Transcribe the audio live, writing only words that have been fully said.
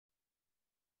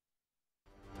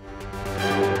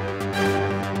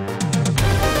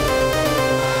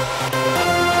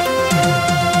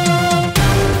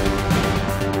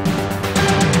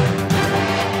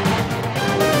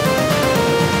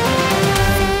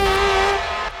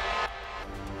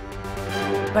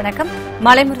வணக்கம்.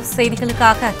 மலைமுரசு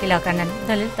செய்திகளுக்காக அகிலா கண்ணன்.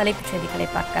 முதலில் தலைப்புச் செய்திகளை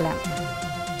பார்க்கலாம்.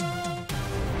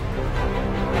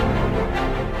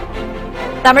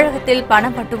 தமிழகத்தில்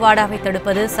பணப்பட்டுவாடாவை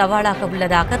தடுப்பது சவாலாக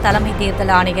உள்ளதாக தலைமை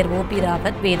தேர்தல் ஆணையர் ஓ.பி.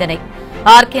 ராவத் வேதனை.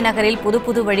 ஆர்கே நகரில்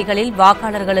புது வழிகளில்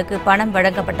வாக்காளர்களுக்கு பணம்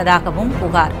வழங்கப்பட்டதாகவும்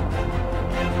புகார்.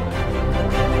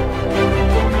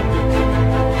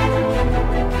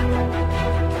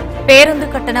 பேருந்து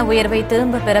கட்டண உயர்வை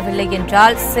திரும்பப் பெறவில்லை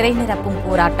என்றால் சிறை நிரப்பும்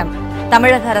போராட்டம்.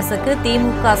 தமிழக அரசுக்கு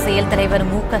திமுக செயல் தலைவர்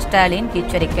மு.க. ஸ்டாலின்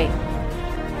எச்சரிக்கை.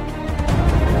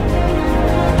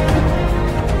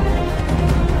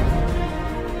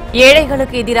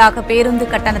 ஏழைகளுக்கு எதிராக பேருந்து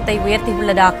கட்டணத்தை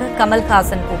உயர்த்தியுள்ளதாக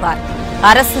கமல்ஹாசன் புகார்.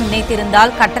 அரசு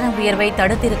நினைத்திருந்தால் கட்டண உயர்வை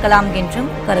தடுத்திருக்கலாம் என்றும்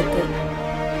கருத்து.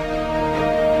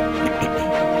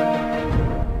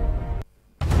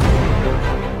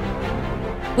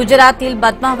 குஜராத்தில்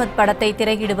பத்மாவத் படத்தை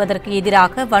திரையிடுவதற்கு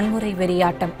எதிராக வன்முறை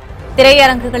வெறியாட்டம்.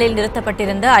 திரையரங்குகளில்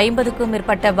நிறுத்தப்பட்டிருந்த 50க்கும்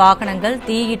மேற்பட்ட வாகனங்கள்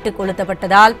தீயிட்டு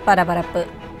கொளுத்தப்பட்டதால் பரபரப்பு.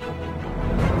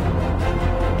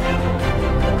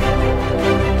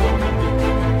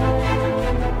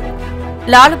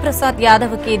 லாலு பிரசாத்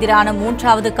யாதவுக்கு எதிரான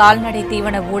 3வது கால்நடை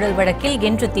தீவன ஊழல் வழக்கில்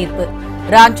இன்று தீர்ப்பு.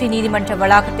 ராஞ்சி நீதிமன்ற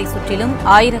வளாகத்தை சுற்றிலும்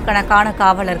ஆயிரக்கணக்கான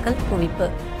காவலர்கள் குவிப்பு.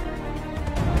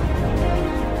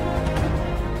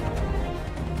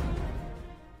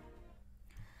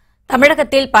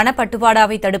 தமிழகத்தில்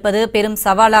பணப்பட்டுவாடாவை தடுப்பது பெரும்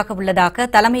சவாலாக உள்ளதாக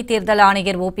தலைமை தேர்தல்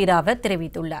ஆணையர் ஓ.பி. ராவத்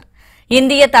தெரிவித்துள்ளார்.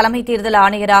 இந்திய தலைமை தேர்தல்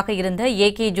ஆணையராக இருந்த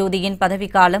ஏ.கே. ஜோதியின்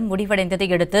பதவிக்காலம் முடிவடைந்ததை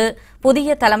அடுத்து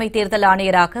புதிய தலைமை தேர்தல்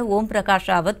ஆணையராக ஓம் பிரகாஷ்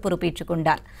ராவத் பொறுப்பேற்றுக்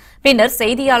கொண்டார். பின்னர்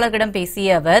செய்தியாளர்களிடம்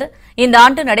பேசிய அவர், இந்த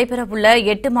ஆண்டு நடைபெறவுள்ள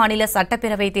 8 மாநில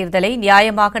சட்டப்பேரவைத் தேர்தலை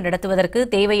நியாயமாக நடத்துவதற்கு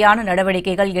தேவையான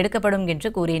நடவடிக்கைகள் எடுக்கப்படும்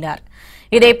என்று கூறினார்.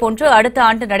 இதேபோன்று அடுத்த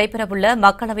ஆண்டு நடைபெறவுள்ள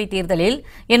மக்களவைத் தேர்தலில்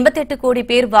 88 கோடி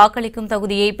பேர் வாக்களிக்கும்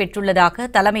தகுதியை பெற்றுள்ளதாக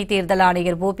தலைமை தேர்தல்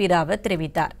ஆணையர் ஓ.பி. ராவத்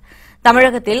தெரிவித்தார்.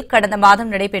 தமிழகத்தில் கடந்த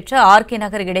மாதம் நடைபெற்ற ஆர்கே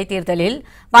நகர் இடைத்தேர்தலில்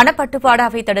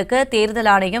பணப்பட்டுவாடாவை தடுக்க தேர்தல்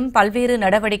ஆணையம் பல்வேறு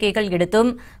நடவடிக்கைகள்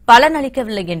எடுத்தும்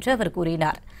பலனளிக்கவில்லை என்று அவர்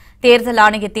கூறினார். தேர்தல்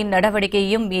ஆணையத்தின்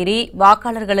நடவடிக்கையையும் மீறி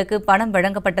வாக்காளர்களுக்கு பணம்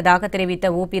வழங்கப்பட்டதாக தெரிவித்த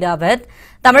ஓ.பி. ராவத்,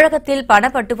 தமிழகத்தில்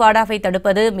பணப்பட்டுவாடாவை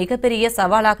தடுப்பது மிகப்பெரிய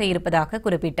சவாலாக இருப்பதாக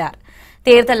குறிப்பிட்டார்.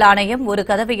 தேர்தல் ஆணையம் ஒரு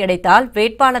கதவை அடைத்தால்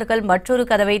வேட்பாளர்கள் மற்றொரு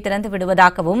கதவை திறந்து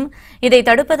விடுவதாகவும், இதை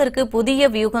தடுப்பதற்கு புதிய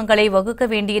வியூகங்களை வகுக்க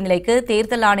வேண்டிய நிலைக்கு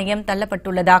தேர்தல் ஆணையம்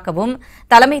தள்ளப்பட்டுள்ளதாகவும்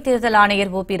தலைமை தேர்தல்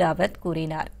ஆணையர் ஓ.பி. ராவத்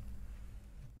கூறினார்.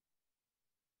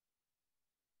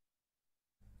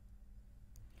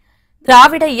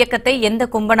 திராவிட இயக்கத்தை எந்த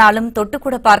கும்பனாலும்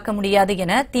தொட்டுக்கூட பார்க்க முடியாது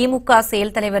என திமுக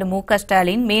செயல் தலைவர் மு.க.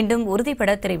 ஸ்டாலின் மீண்டும்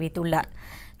உறுதிபட தெரிவித்துள்ளார்.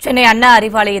 சென்னை அண்ணா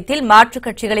அறிவாலயத்தில் மாற்றுக்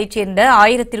கட்சிகளைச் சேர்ந்த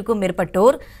 1000க்கும்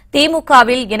மேற்பட்டோர்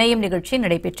திமுகவில் இணையும் நிகழ்ச்சி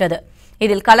நடைபெற்றது.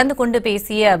 இதில் கலந்து கொண்டு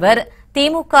பேசிய அவர்,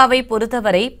 திமுகவை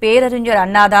பொறுத்தவரை பேரறிஞர்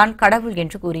அண்ணாதான் கடவுள்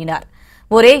என்று கூறினார்.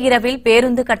 ஒரே இரவில்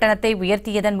பேருந்து கட்டணத்தை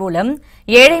உயர்த்தியதன் மூலம்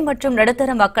ஏழை மற்றும்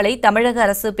நடுத்தர மக்களை தமிழக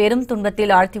அரசு பெரும்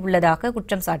துன்பத்தில் ஆழ்த்தியுள்ளதாக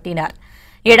குற்றம் சாட்டினார்.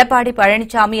 எடப்பாடி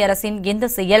பழனிசாமி அரசின் இந்த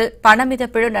செயல்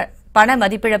பண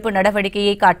மதிப்பிழப்பு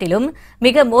நடவடிக்கையை காட்டிலும்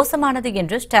மிக மோசமானது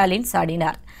என்று ஸ்டாலின்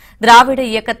சாடினார். திராவிட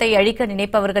இயக்கத்தை அழிக்க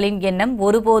நினைப்பவர்களின் எண்ணம்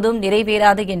ஒருபோதும்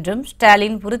நிறைவேறாது என்றும்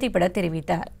ஸ்டாலின் உறுதிபட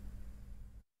தெரிவித்தார்.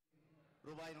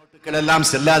 ரூபாய் நோட்டுகள் எல்லாம்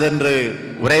செல்லாது என்று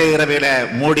ஒரே இரவில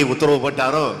மோடி உத்தரவு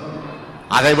போட்டாரோ,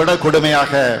 அதைவிட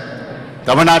கொடுமையாக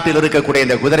தமிழ்நாட்டில் இருக்கக்கூடிய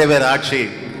இந்த குதிரைவேறு ஆட்சி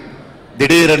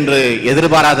திடீரென்று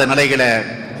எதிர்பாராத நிலையில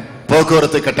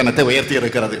போக்குவரத்து கட்டணத்தை உயர்த்தி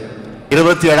இருக்கிறது.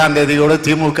 27ஆம் தேதியோடு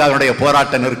திமுகவினுடைய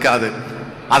போராட்டம் நிற்காது.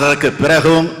 அதற்கு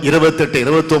பிறகும் 28,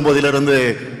 29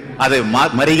 அது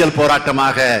மறியல்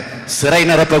போராட்டமாக, சிறை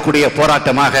நிரப்பக்கூடிய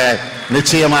போராட்டமாக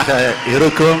நிச்சயமாக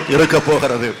இருக்க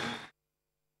போகிறது.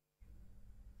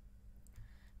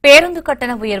 பேருந்து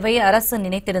கட்டண உயர்வை அரசு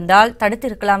நினைத்திருந்தால்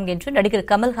தடுத்திருக்கலாம் என்று நடிகர்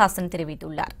கமல்ஹாசன்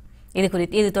தெரிவித்துள்ளார்.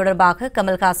 இது தொடர்பாக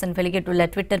கமல்ஹாசன் வெளியிட்டுள்ள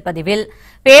டுவிட்டர் பதிவில்,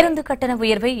 பேருந்து கட்டண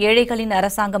உயர்வை ஏழைகளின்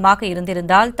அரசாங்கமாக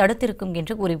இருந்திருந்தால் தடுத்திருக்கும்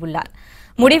என்று கூறியுள்ளார்.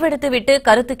 முடிவெடுத்துவிட்டு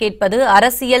கருத்து கேட்பது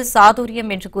அரசியல்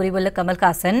சாதுரியம் என்று கூறியுள்ள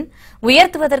கமல்ஹாசன்,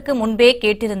 உயர்த்துவதற்கு முன்பே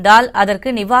கேட்டிருந்தால் அதற்கு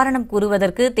நிவாரணம்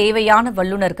கூறுவதற்கு தேவையான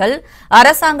வல்லுநர்கள்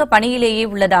அரசாங்க பணியிலேயே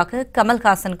உள்ளதாக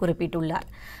கமல்ஹாசன் குறிப்பிட்டுள்ளார்.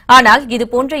 ஆனால்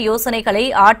இதுபோன்ற யோசனைகளை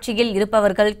ஆட்சியில்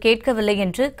இருப்பவர்கள் கேட்கவில்லை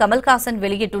என்று கமல்ஹாசன்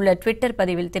வெளியிட்டுள்ள டுவிட்டர்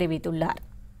பதிவில் தெரிவித்துள்ளார்.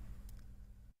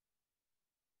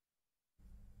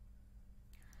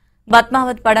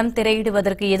 பத்மாவத் படம்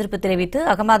திரையிடுவதற்கு எதிர்ப்பு தெரிவித்து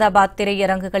அகமதாபாத்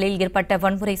திரையரங்குகளில் ஏற்பட்ட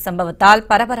வன்முறை சம்பவத்தால்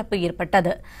பரபரப்பு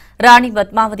ஏற்பட்டது. ராணி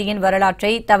பத்மாவதியின்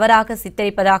வரலாற்றை தவறாக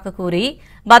சித்தரிப்பதாக கூறி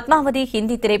பத்மாவதி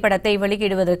ஹிந்தி திரைப்படத்தை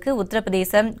வெளியிடுவதற்கு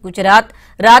உத்தரப்பிரதேசம், குஜராத்,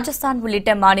 ராஜஸ்தான்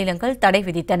உள்ளிட்ட மாநிலங்கள் தடை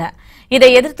விதித்தன. இதை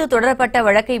எதிர்த்து தொடரப்பட்ட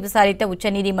வழக்கை விசாரித்த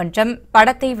உச்சநீதிமன்றம்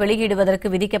படத்தை வெளியிடுவதற்கு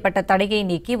விதிக்கப்பட்ட தடையை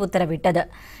நீக்கி உத்தரவிட்டது.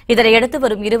 இதனையடுத்து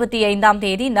வரும் 25ஆம்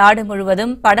தேதி நாடு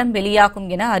முழுவதும் படம் வெளியாகும்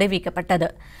என அறிவிக்கப்பட்டது.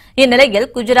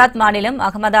 இந்நிலையில் குஜராத் மாநிலம்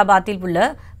அகமதாபாத்தில் உள்ள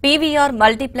PVR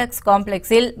மல்டிபிளெக்ஸ்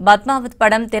காம்ப்ளெக்ஸில் பத்மாவத்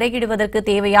படம் திரையிடுவதற்கு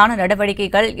தேவையான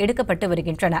நடவடிக்கைகள் எடுக்கப்பட்டு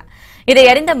வருகின்றன. இதை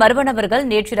அறிந்த மர்ம நபர்கள்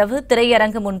நேற்றிரவு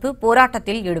திரையரங்கு முன்பு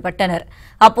போராட்டத்தில் ஈடுபட்டனர்.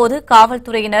 அப்போது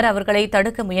காவல்துறையினர் அவர்களை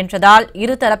தடுக்க முயன்றதால்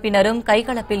இருதரப்பினரும்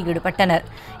கைகலப்பில் ஈடுபட்டனர்.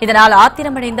 இதனால்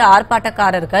ஆத்திரமடைந்த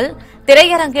ஆர்ப்பாட்டக்காரர்கள்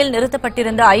திரையரங்கில்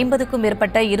நிறுத்தப்பட்டிருந்த 50க்கும்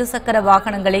மேற்பட்ட இருசக்கர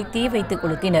வாகனங்களை தீ வைத்து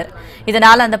கொளுத்தினர்.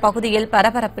 இதனால் அந்த பகுதியில்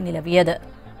பரபரப்பு நிலவியது.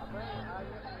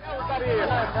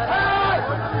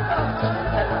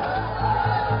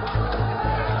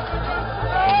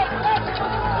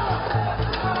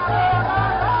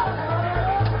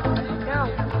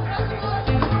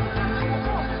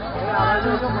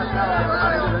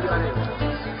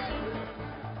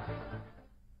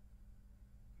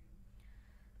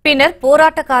 பின்னர்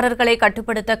போராட்டக்காரர்களை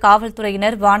கட்டுப்படுத்த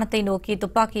காவல்துறையினர் வானத்தை நோக்கி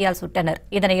துப்பாக்கியால் சுட்டனர்.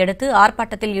 இதனையடுத்து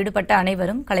ஆர்ப்பாட்டத்தில் ஈடுபட்ட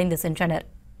அனைவரும் கலைந்து சென்றனர்.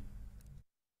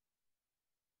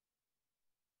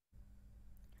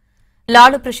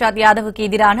 லாலு பிரசாத் யாதவுக்கு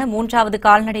எதிரான 3வது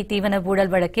கால்நடை தீவன ஊழல்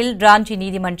வழக்கில் ராஞ்சி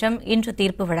நீதிமன்றம் இன்று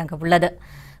தீர்ப்பு வழங்கவுள்ளது.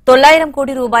 900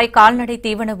 கோடி ரூபாய் கால்நடை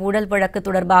தீவன ஊழல் வழக்கு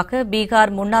தொடர்பாக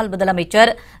பீகார் முன்னாள்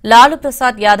முதலமைச்சர் லாலு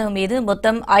பிரசாத் யாதவ் மீது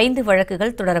மொத்தம் 5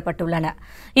 வழக்குகள் தொடரப்பட்டுள்ளன.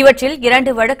 இவற்றில்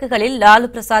 2 வழக்குகளில் லாலு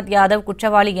பிரசாத் யாதவ்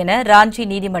குற்றவாளி என ராஞ்சி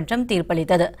நீதிமன்றம்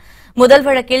தீர்ப்பளித்தது. முதல்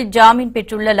வழக்கில் ஜாமீன்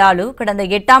பெற்றுள்ள லாலு கடந்த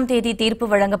 8ஆம் தேதி தீர்ப்பு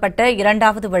வழங்கப்பட்ட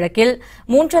 2வது வழக்கில்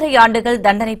 3½ ஆண்டுகள்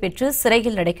தண்டனை பெற்று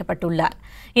சிறையில் அடைக்கப்பட்டுள்ளார்.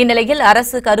 இந்நிலையில்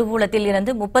அரசு கருவூலத்தில்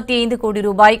இருந்து 35 கோடி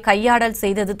ரூபாய் கையாடல்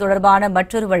செய்தது தொடர்பான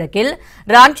மற்றொரு வழக்கில்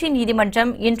ராஞ்சி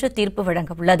நீதிமன்றம் இன்று தீர்ப்பு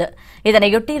வழங்கவுள்ளது.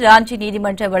 இதனையொட்டி ராஞ்சி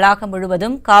நீதிமன்ற வளாகம்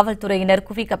முழுவதும் காவல்துறையினர்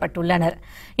குவிக்கப்பட்டுள்ளனர்.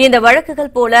 இந்த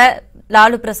வழக்குகள் போல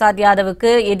லாலு பிரசாத்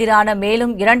யாதவுக்கு எதிரான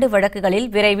மேலும் 2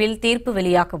 வழக்குகளில் விரைவில் தீர்ப்பு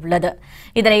வெளியாகவுள்ளது.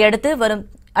 இதனையடுத்து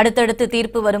அடுத்தடுத்து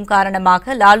தீர்ப்பு வரும்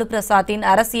காரணமாக லாலு பிரசாத்தின்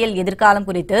அரசியல் எதிர்காலம்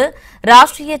குறித்து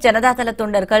ராஷ்டிரிய ஜனதாதள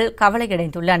தொண்டர்கள்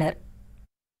கவலையடைந்துள்ளனர்.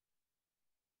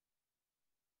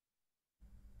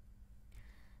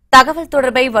 தகவல்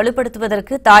தொடர்பை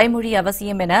வலுப்படுத்துவதற்கு தாய்மொழி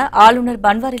அவசியம் என ஆளுநர்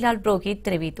பன்வாரிலால் புரோஹித்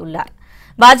தெரிவித்துள்ளார்.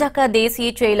 பாஜக தேசிய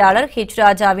செயலாளர்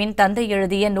ராஜாவின் தந்தை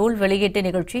எழுதிய நூல் வெளியீட்டு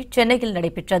நிகழ்ச்சி சென்னையில்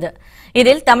நடைபெற்றது.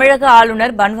 இதில் தமிழக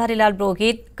ஆளுநர் பன்வாரிலால்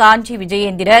புரோஹித், காஞ்சி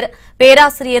விஜயேந்திரர்,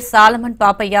 பேராசிரியர் சாலமன்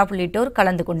பாப்பையா உள்ளிட்டோர்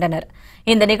கலந்து கொண்டனர்.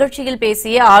 இந்த நிகழ்ச்சியில்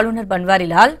பேசிய ஆளுநர்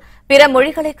பன்வாரிலால், பிற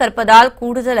மொழிகளை கற்பதால்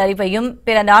கூடுதல் அறிவையும்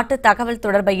பிற நாட்டு தகவல்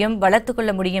தொடர்பையும் வளர்த்துக்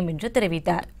கொள்ள முடியும் என்று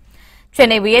தெரிவித்தார்.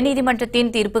 சென்னை உயர்நீதிமன்றத்தின்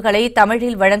தீர்ப்புகளை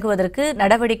தமிழில் வழங்குவதற்கு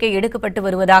நடவடிக்கை எடுக்கப்பட்டு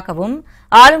வருவதாகவும்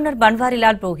ஆளுநர்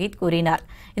பன்வாரிலால் புரோஹித் கூறினார்.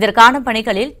 இதற்கான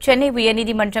பணிகளில் சென்னை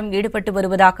உயர்நீதிமன்றம் ஈடுபட்டு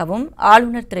வருவதாகவும்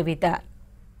ஆளுநர் தெரிவித்தார்.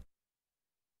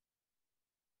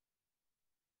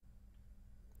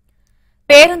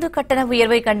 பேருந்து கட்டண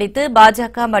உயர்வை கண்டித்து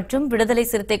பாஜக மற்றும் விடுதலை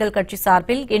சிறுத்தைகள் கட்சி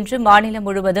சார்பில் இன்று மாநிலம்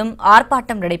முழுவதும்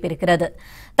ஆர்ப்பாட்டம் நடைபெறுகிறது.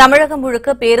 தமிழகம் முழுக்க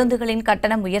பேருந்துகளின்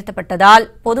கட்டணம் உயர்த்தப்பட்டதால்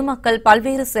பொதுமக்கள்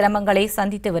பல்வேறு சிரமங்களை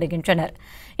சந்தித்து வருகின்றனர்.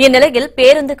 இந்நிலையில்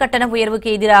பேருந்து கட்டண உயர்வுக்கு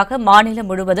எதிராக மாநிலம்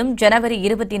முழுவதும் ஜனவரி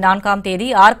 24ஆம் தேதி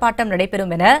ஆர்ப்பாட்டம்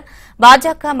நடைபெறும் என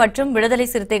பாஜக மற்றும் விடுதலை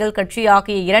சிறுத்தைகள் கட்சி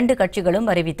ஆகிய 2 கட்சிகளும்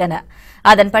அறிவித்தன.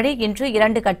 அதன்படி இன்று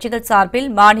 2 கட்சிகள்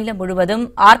சார்பில் மாநிலம் முழுவதும்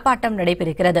ஆர்ப்பாட்டம்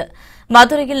நடைபெறுகிறது.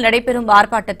 மதுரையில் நடைபெறும்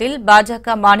ஆர்ப்பாட்டத்தில்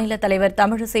பாஜக மாநில தலைவர்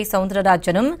தமிழிசை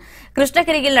சவுந்தரராஜனும்,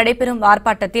 கிருஷ்ணகிரியில் நடைபெறும்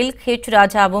ஆர்ப்பாட்டத்தில்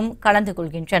ராஜாவும் கலந்து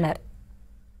கொள்கின்றனர்.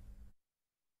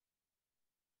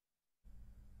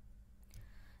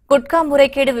 குட்கா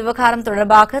முறைகேடு விவகாரம்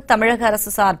தொடர்பாக தமிழக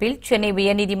அரசு சார்பில் சென்னை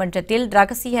உயர்நீதிமன்றத்தில்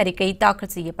ரகசிய அறிக்கை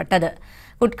தாக்கல் செய்யப்பட்டது.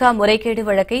 குட்கா முறைகேடு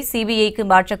வழக்கை சிபிஐக்கு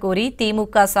மாற்றக்கோரி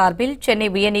திமுக சார்பில் சென்னை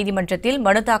உயர்நீதிமன்றத்தில்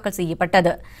மனு தாக்கல்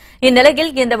செய்யப்பட்டது.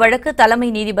 இந்நிலையில் இந்த வழக்கு தலைமை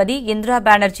நீதிபதி இந்திரா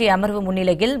பானர்ஜி அமர்வு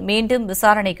முன்னிலையில் மீண்டும்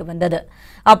விசாரணைக்கு வந்தது.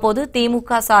 அப்போது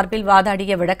திமுக சார்பில்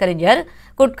வாதாடிய வழக்கறிஞர்,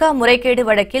 குட்கா முறைகேடு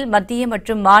வழக்கில் மத்திய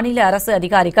மற்றும் மாநில அரசு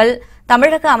அதிகாரிகள்,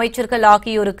 தமிழக அமைச்சர்கள்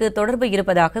ஆகியோருக்கு தொடர்பு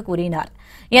இருப்பதாக கூறினார்.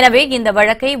 எனவே இந்த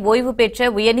வழக்கை ஓய்வு பெற்ற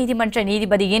உயர்நீதிமன்ற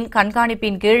நீதிபதியின்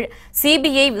கண்காணிப்பின் கீழ்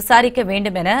சிபிஐ விசாரிக்க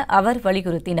வேண்டும் என அவர்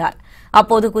வலியுறுத்தினார்.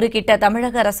 அப்போது குறுக்கிட்ட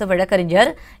தமிழக அரசு வழக்கறிஞர்,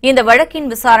 இந்த வழக்கின்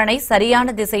விசாரணை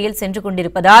சரியான திசையில் சென்று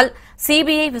கொண்டிருப்பதால்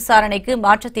சிபிஐ விசாரணைக்கு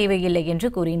மாற்ற தேவையில்லை என்று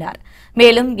கூறினார்.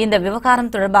 மேலும் இந்த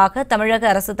விவகாரம் தொடர்பாக தமிழக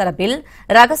அரசு தரப்பில்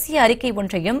ரகசிய அறிக்கை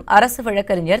ஒன்றையும் அரசு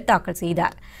வழக்கறிஞர் தாக்கல்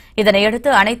செய்தார். இதனையடுத்து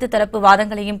அனைத்து தரப்பு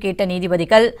வாதங்களையும் கேட்ட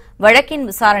நீதிபதிகள் வழக்கின்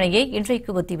விசாரணையை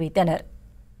இன்றைக்கு ஒத்திவைத்தனர்.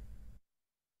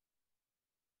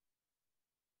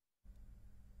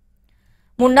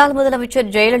 முன்னாள்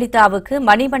முதலமைச்சர் ஜெயலலிதாவுக்கு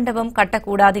மணிமண்டபம்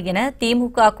கட்டக்கூடாது என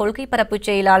திமுக கொள்கை பரப்பு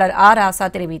செயலாளர் ராசா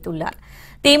தெரிவித்துள்ளார்.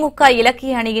 திமுக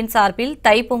இலக்கிய அணியின் சார்பில்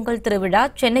தைப்பொங்கல் திருவிழா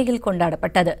சென்னையில்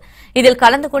கொண்டாடப்பட்டது. இதில்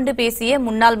கலந்து கொண்டு பேசிய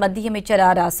முன்னாள் மத்திய அமைச்சர்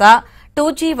ராசா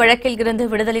 2G வழக்கில் இருந்து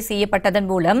விடுதலை செய்யப்பட்டதன்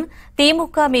மூலம்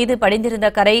திமுக மீது படிந்திருந்த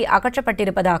கரை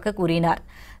அகற்றப்பட்டிருப்பதாக கூறினார்.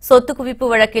 சொத்து குவிப்பு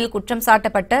வழக்கில் குற்றம்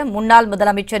சாட்டப்பட்ட முன்னாள்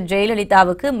முதலமைச்சர்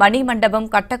ஜெயலலிதாவுக்கு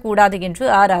மணிமண்டபம் கட்டக்கூடாது என்று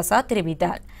ராசா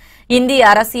தெரிவித்தார். இந்திய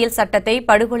அரசியல் சட்டத்தை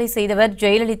படுகொலை செய்தவர்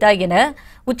ஜெயலலிதா என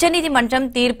உச்சநீதிமன்றம்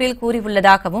தீர்ப்பில்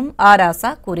கூறியுள்ளதாகவும்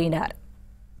ராசா கூறினார்.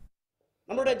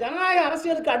 நம்முடைய ஜனநாயக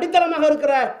அரசியலுக்கு அடித்தளமாக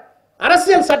இருக்கிற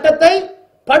அரசியல் சட்டத்தை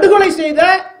படுகொலை செய்த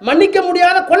மன்னிக்க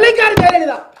முடியாத கொள்ளைக்கார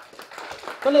ஜெயலலிதா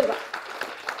சொல்லிருக்கான்.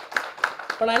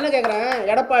 இப்ப நான் என்ன கேட்கிறேன்,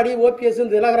 எடப்பாடி, ஓபிஎஸ்,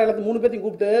 தினகரன் எல்லாத்தையும் 3 பேரையும்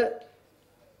கூப்பிட்டு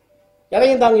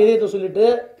எதையும் தாங்க இதயத்தை சொல்லிட்டு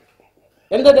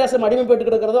எந்த தேசம் அடிமைப்பட்டு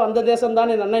கிடக்கிறதோ அந்த தேசம்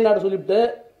தான் என் அன்னை நாடு சொல்லிவிட்டு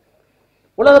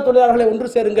உலக தொழிலாளர்களை ஒன்று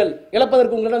சேருங்கள்,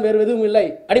 இழப்பதற்கு உங்களிடம் வேறு எதுவும் இல்லை,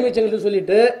 அடிமைச்சங்கள்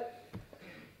சொல்லிட்டு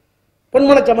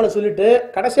பொன்மனச்சம்மனை சொல்லிட்டு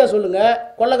கடைசியா சொல்லுங்க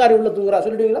கொள்ளக்காரி உள்ள தூங்குறா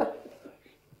சொல்லிடுவீங்களா?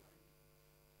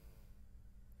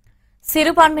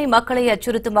 சிறுபான்மை மக்களை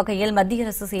அச்சுறுத்தும் வகையில் மத்திய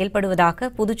அரசு செயல்படுவதாக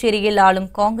புதுச்சேரியில் ஆளும்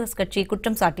காங்கிரஸ் கட்சி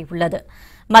குற்றம் சாட்டியுள்ளது.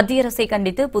 மத்திய அரசை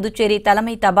கண்டித்து புதுச்சேரி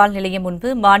தலைமை தபால் நிலையம் முன்பு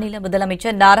மாநில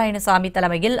முதலமைச்சர் நாராயணசாமி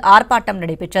தலைமையில் ஆர்ப்பாட்டம்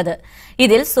நடைபெற்றது.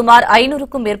 இதில் சுமார்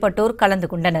 500க்கும் மேற்பட்டோர் கலந்து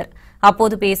கொண்டனர்.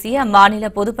 அப்போது பேசிய அம்மாநில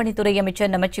பொதுப்பணித்துறை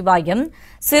அமைச்சர் நமச்சிவாயம்,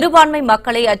 சிறுபான்மை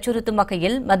மக்களை அச்சுறுத்தும்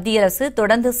வகையில் மத்திய அரசு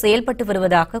தொடர்ந்து செயல்பட்டு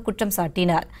வருவதாக குற்றம்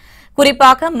சாட்டினார்.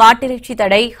 குறிப்பாக மாட்டிறைச்சி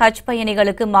தடை, ஹஜ்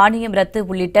பயணிகளுக்கு மானியம் ரத்து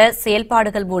உள்ளிட்ட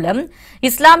செயல்பாடுகள் மூலம்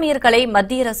இஸ்லாமியர்களை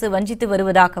மத்திய அரசு வஞ்சித்து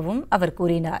வருவதாகவும் அவர்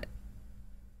கூறினார்.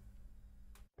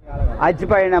 ஹஜ்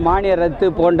பயண மானிய ரத்து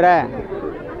போன்ற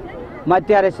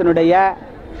மத்திய அரசினுடைய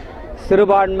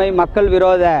சிறுபான்மை மக்கள்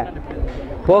விரோத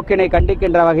போக்கினை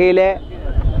கண்டிக்கின்ற வகையிலே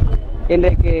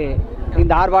இன்றைக்கு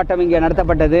இந்த ஆர்ப்பாட்டம் இங்கே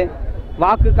நடத்தப்பட்டது.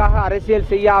 வாக்குக்காக அரசியல்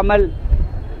செய்யாமல்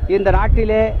இந்த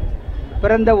நாட்டிலே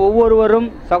பிறந்த ஒவ்வொருவரும்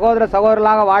சகோதர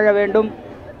சகோதரர்களாக வாழ வேண்டும்,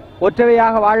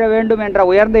 ஒற்றுமையாக வாழ வேண்டும் என்ற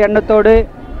உயர்ந்த எண்ணத்தோடு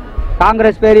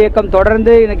காங்கிரஸ் பேரியக்கம்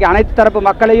தொடர்ந்து இன்னைக்கு அனைத்து தரப்பு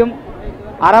மக்களையும்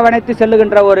அரவணைத்து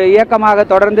செல்லுகின்ற ஒரு இயக்கமாக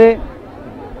தொடர்ந்து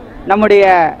நம்முடைய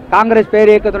காங்கிரஸ்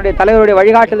பேரியக்கத்தினுடைய தலைவருடைய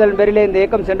வழிகாட்டுதல் பேரிலே இந்த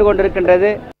இயக்கம் சென்று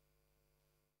கொண்டிருக்கின்றது.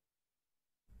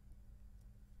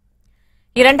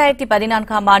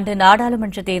 2014ஆம் ஆண்டு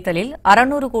நாடாளுமன்ற தேர்தலில்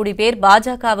 600 கோடி பேர்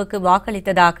பாஜகவுக்கு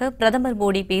வாக்களித்ததாக பிரதமர்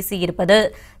மோடி பேசியிருப்பது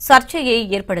சர்ச்சையை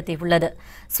ஏற்படுத்தியுள்ளது.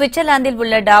 சுவிட்சர்லாந்தில்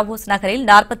உள்ள டாவோஸ் நகரில்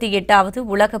 48வது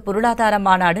உலக பொருளாதார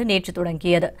மாநாடு நேற்று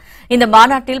தொடங்கியது. இந்த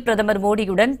மாநாட்டில் பிரதமர்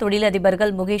மோடியுடன்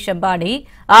தொழிலதிபர்கள் முகேஷ் அம்பானி,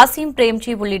 ஆசிம்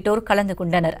பிரேம்ஜி உள்ளிட்டோர் கலந்து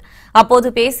கொண்டனர். அப்போது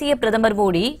பேசிய பிரதமர்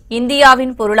மோடி,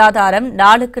 இந்தியாவின் பொருளாதாரம்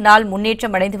நாளுக்கு நாள்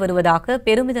முன்னேற்றம் அடைந்து வருவதாக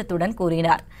பெருமிதத்துடன்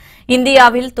கூறினார்.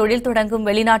 இந்தியாவில் தொழில் தொடங்கும்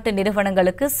வெளிநாட்டு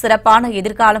நிறுவனங்களுக்கு சிறப்பான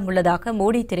எதிர்காலம் உள்ளதாக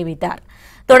மோடி தெரிவித்தார்.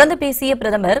 தொடர்ந்து பேசிய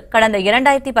பிரதமர், கடந்த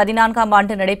 2014ஆம்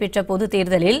ஆண்டு நடைபெற்ற பொதுத்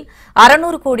தேர்தலில்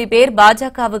 600 கோடி பேர்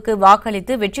பாஜகவுக்கு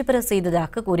வாக்களித்து வெற்றி பெற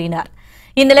செய்ததாக கூறினார்.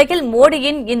 இந்நிலையில்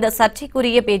மோடியின் இந்த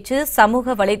சர்ச்சைக்குரிய பேச்சு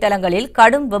சமூக வலைதளங்களில்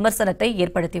கடும் விமர்சனத்தை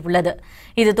ஏற்படுத்தியுள்ளது.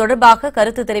 இது தொடர்பாக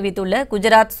கருத்து தெரிவித்துள்ள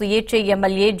குஜராத் சுயேட்சை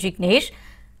எம்எல்ஏ ஜிக்னேஷ்,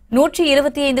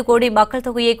 125 கோடி மக்கள்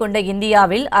தொகையை கொண்ட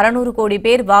இந்தியாவில் 600 கோடி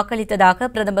பேர் வாக்களித்ததாக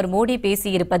பிரதமர் மோடி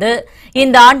பேசியிருப்பது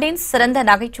இந்த ஆண்டின் சிறந்த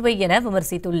நகைச்சுவை என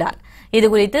விமர்சித்துள்ளார்.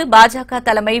 இதுகுறித்து பாஜக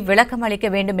தலைமை விளக்கம் அளிக்க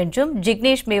வேண்டும் என்றும்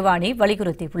ஜிக்னேஷ் மேவானி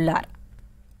வலியுறுத்தியுள்ளார்.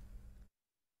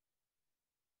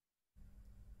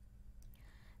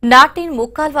 நாட்டின்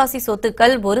முக்கால்வாசி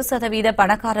சொத்துக்கள் 1%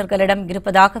 பணக்காரர்களிடம்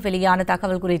இருப்பதாக வெளியான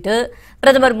தகவல் குறித்து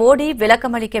பிரதமர் மோடி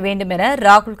விளக்கம் அளிக்க வேண்டும் என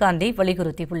ராகுல் காந்தி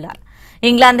வலியுறுத்தியுள்ளார்.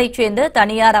 இங்கிலாந்தைச் சேர்ந்த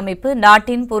தனியார் அமைப்பு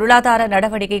நாட்டின் பொருளாதார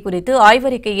நடவடிக்கை குறித்து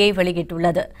ஆய்வறிக்கையை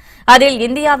வெளியிட்டுள்ளது. அதில்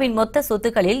இந்தியாவின் மொத்த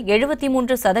சொத்துக்களில்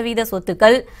 73%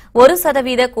 சொத்துக்கள்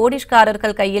 1%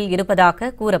 கோடீஸ்வரர்கள் கையில்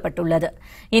இருப்பதாக கூறப்பட்டுள்ளது.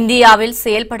 இந்தியாவில்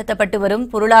செயல்படுத்தப்பட்டு வரும்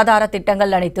பொருளாதார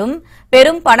திட்டங்கள் அனைத்தும்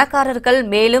பெரும் பணக்காரர்கள்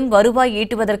மேலும் வருவாய்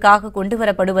ஈட்டுவதற்காக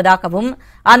கொண்டுவரப்படுவதாகவும்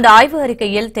அந்த ஆய்வு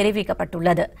அறிக்கையில்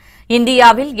தெரிவிக்கப்பட்டுள்ளது.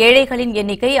 இந்தியாவில் ஏழைகளின்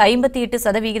எண்ணிக்கை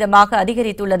 58%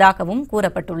 அதிகரித்துள்ளதாகவும்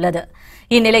கூறப்பட்டுள்ளது.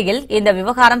 இந்நிலையில் இந்த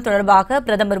விவகாரம் தொடர்பாக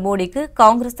பிரதமர் மோடிக்கு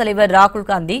காங்கிரஸ் தலைவர் ராகுல்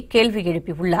காந்தி கேள்வி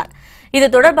எழுப்பியுள்ளார். இது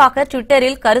தொடர்பாக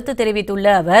டுவிட்டரில் கருத்து தெரிவித்துள்ள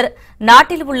அவர்,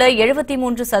 நாட்டில் உள்ள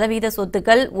 73%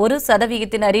 சொத்துக்கள்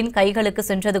 1%த்தினரின் கைகளுக்கு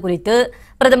சென்றது குறித்து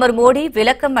பிரதமர் மோடி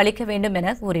விளக்கம் அளிக்க வேண்டும்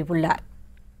என கூறியுள்ளார்.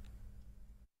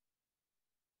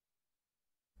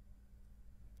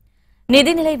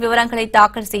 நிதிநிலை விவரங்களை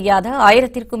தாக்கல் செய்யாத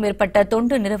 1000க்கும் மேற்பட்ட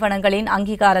தொண்டு நிறுவனங்களின்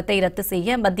அங்கீகாரத்தை ரத்து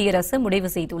செய்ய மத்திய அரசு முடிவு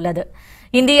செய்துள்ளது.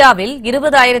 இந்தியாவில்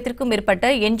 20,000க்கும் மேற்பட்ட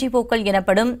என்ஜிஓக்கள்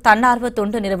எனப்படும் தன்னார்வ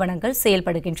தொண்டு நிறுவனங்கள்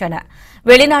செயல்படுகின்றன.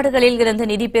 வெளிநாடுகளில் இருந்து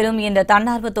நிதி பெறும் இந்த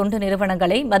தன்னார்வ தொண்டு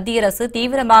நிறுவனங்களை மத்திய அரசு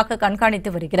தீவிரமாக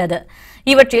கண்காணித்து வருகிறது.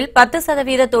 இவற்றில்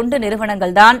 10% தொண்டு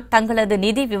நிறுவனங்கள்தான் தங்களது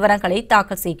நிதி விவரங்களை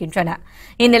தாக்கல் செய்கின்றன.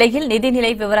 இந்நிலையில்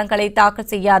நிதிநிலை விவரங்களை தாக்கல்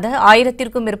செய்யாத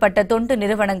 1000க்கும் மேற்பட்ட தொண்டு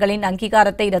நிறுவனங்களின்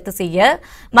அங்கீகாரத்தை ரத்து செய்ய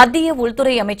மத்திய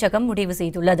உள்துறை அமைச்சகம் முடிவு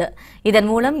செய்துள்ளது. இதன்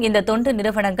மூலம் இந்த தொண்டு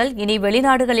நிறுவனங்கள் இனி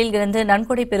வெளிநாடுகளில் இருந்து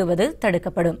நன்கொடை பெறுவது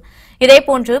தடுக்கப்படும்.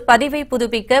 இதேபோன்று பதிவை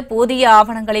புதுப்பிக்க போதிய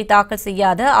ஆவணங்களை தாக்கல்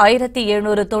செய்யாத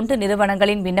 1700 தொண்டு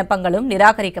நிறுவனங்களின் விண்ணப்பங்களும்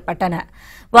நிராகரிக்கப்பட்டன.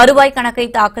 வருவாய் கணக்கை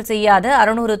தாக்கல் செய்யாத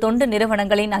 600 தொண்டு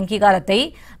நிறுவனங்களின் அங்கீகாரத்தை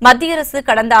மத்திய அரசு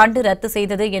கடந்த ஆண்டு ரத்து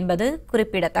செய்தது என்பது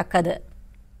குறிப்பிடத்தக்கது.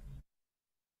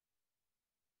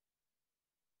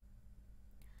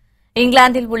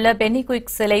 இங்கிலாந்தில் உள்ள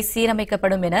பென்னிகுயிக் சிலை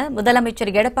சீரமைக்கப்படும் என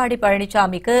முதலமைச்சர் எடப்பாடி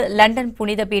பழனிசாமிக்கு லண்டன்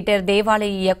புனித பீட்டர்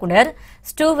தேவாலய இயக்குநர்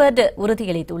ஸ்டூவர்ட்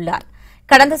உறுதியளித்துள்ளார்.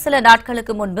 கடந்த சில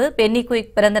நாட்களுக்கு முன்பு பென்னிகுயிக்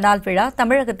பிறந்தநாள் விழா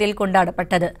தமிழகத்தில்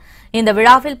கொண்டாடப்பட்டது. இந்த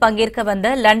விழாவில் பங்கேற்க வந்த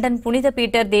லண்டன் புனித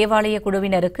பீட்டர் தேவாலய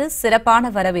குழுவினருக்கு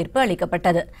சிறப்பான வரவேற்பு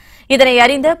அளிக்கப்பட்டது. இதனை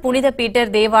அறிந்த புனித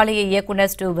பீட்டர் தேவாலய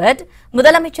இயக்குநர் ஸ்டூவர்ட்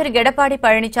முதலமைச்சர் எடப்பாடி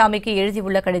பழனிசாமிக்கு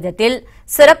எழுதியுள்ள கடிதத்தில்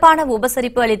சிறப்பான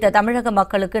உபசரிப்பு அளித்த தமிழக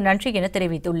மக்களுக்கு நன்றி என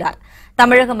தெரிவித்துள்ளார்.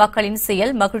 தமிழக மக்களின்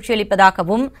செயல்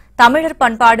மகிழ்ச்சியளிப்பதாகவும் தமிழர்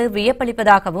பண்பாடு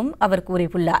வியப்பளிப்பதாகவும் அவர்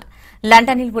கூறியுள்ளார்.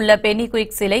 லண்டனில் உள்ள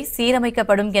பென்னிகுயிக் சிலை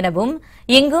சீரமைக்கப்படும் எனவும்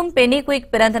இங்கும்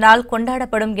பென்னிகுயிக் பிறந்தநாள்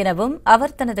கொண்டாடப்படும் எனவும்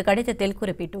அவர் தனது கடிதத்தில்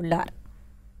குறிப்பிட்டுள்ளார்.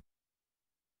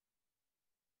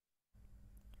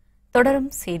 தொடரும்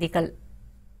செய்திகள்.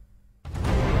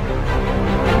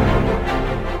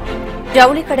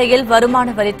 ஜவுளிக்கடையில் வருமான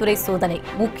வரித்துறை சோதனை,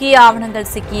 முக்கிய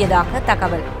ஆவணங்கள் சிக்கியதாக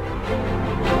தகவல்.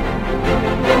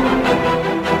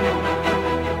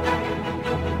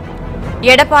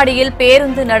 எடப்பாடியில்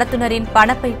பேருந்து நடத்துனரின்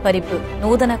பணப்பை பறிப்பு,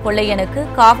 நூதன கொள்ளையனுக்கு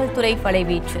காவல்துறை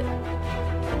படைவீச்சு.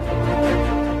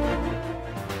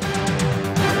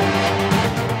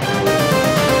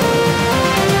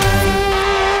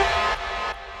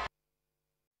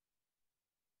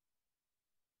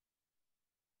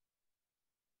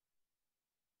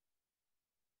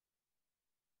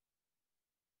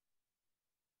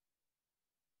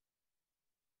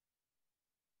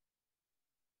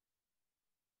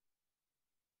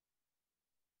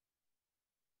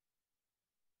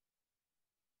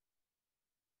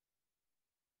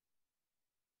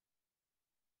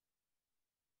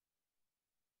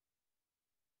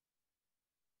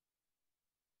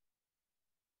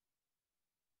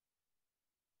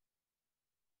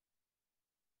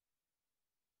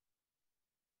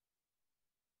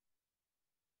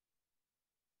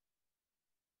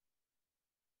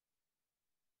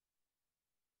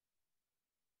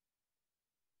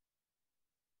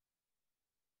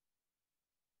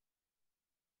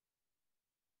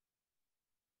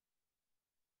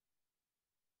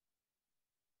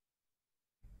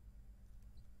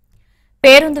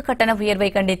 பேருந்து கட்டண உயர்வை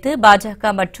கண்டித்து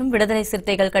பாஜக மற்றும் விடுதலை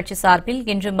சிறுத்தைகள் கட்சி சார்பில்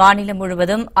இன்று மாநிலம்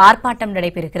முழுவதும் ஆர்ப்பாட்டம்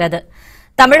நடைபெறுகிறது.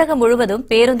 தமிழகம் முழுவதும்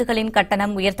பேருந்துகளின்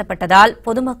கட்டணம் உயர்த்தப்பட்டதால்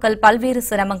பொதுமக்கள் பல்வேறு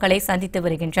சிரமங்களை சந்தித்து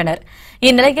வருகின்றனர்.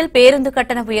 இந்நிலையில் பேருந்து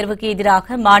கட்டண உயர்வுக்கு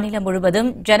எதிராக மாநிலம் முழுவதும்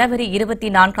ஜனவரி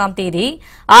 24ஆம் தேதி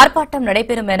ஆர்ப்பாட்டம்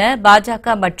நடைபெறும் என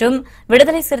பாஜக மற்றும்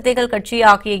விடுதலை சிறுத்தைகள் கட்சி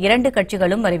ஆகிய 2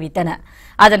 கட்சிகளும் அறிவித்தன.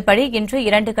 அதன்படி இன்று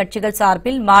 2 கட்சிகள்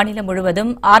சார்பில் மாநிலம்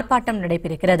முழுவதும் ஆர்ப்பாட்டம்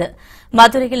நடைபெறுகிறது.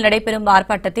 மதுரையில் நடைபெறும்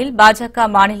ஆர்ப்பாட்டத்தில் பாஜக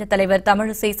மாநில தலைவர்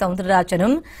தமிழிசை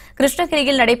சவுந்தரராஜனும்,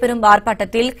 கிருஷ்ணகிரியில் நடைபெறும்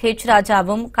ஆர்ப்பாட்டத்தில் ஹெச்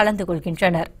ராஜாவும் கலந்து கொள்கின்றனர்.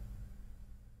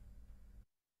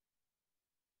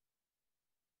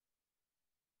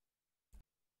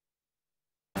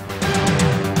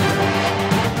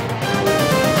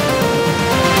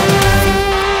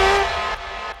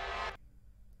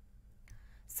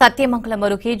 சத்தியமங்கலம்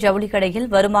அருகே ஜவுளிக்கடையில்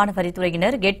வருமான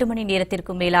வரித்துறையினர் 8 மணி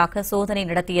நேரத்திற்கும் மேலாக சோதனை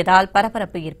நடத்தியதால்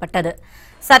பரபரப்பு ஏற்பட்டது.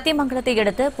 சத்தியமங்கலத்தை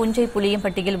அடுத்த புஞ்சை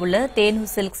புளியம்பட்டியில் உள்ள தேனு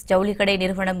சில்க்ஸ் ஜவுளிக்கடை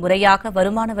நிறுவனம் முறையாக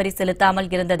வருமான வரி செலுத்தாமல்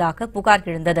இருந்ததாக புகார்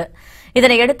எழுந்தது.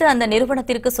 இதனையடுத்து அந்த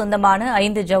நிறுவனத்திற்கு சொந்தமான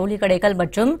 5 ஜவுளிக்கடைகள்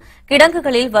மற்றும்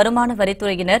கிடங்குகளில் வருமான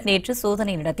வரித்துறையினர் நேற்று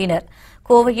சோதனை நடத்தினர்.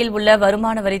 கோவையில் உள்ள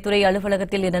வருமான வரித்துறை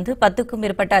அலுவலகத்தில் இருந்து 10க்கும்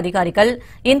மேற்பட்ட அதிகாரிகள்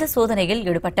இந்த சோதனையில்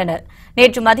ஈடுபட்டனர்.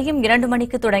 நேற்று மதியம் 2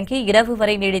 மணிக்கு தொடங்கி இரவு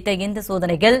வரை நீடித்த இந்த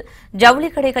சோதனையில்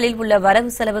ஜவுளிக்கடைகளில் உள்ள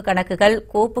வரவு செலவு கணக்குகள்,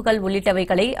 கோப்புகள்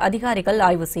உள்ளிட்டவைகளை அதிகாரிகள்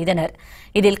ஆய்வு செய்தனர்.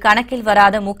 இதில் கணக்கில்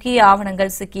வராத முக்கிய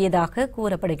ஆவணங்கள் சிக்கியதாக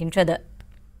கூறப்படுகின்றது.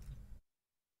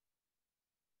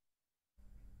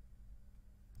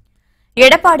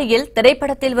 எடப்பாடியில்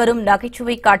திரைப்படத்தில் வரும்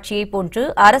நகைச்சுவை காட்சியை போன்று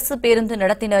அரசு பேருந்து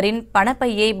நடத்தினரின்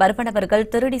பணப்பையை மர்ம நபர்கள்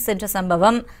திருடி சென்ற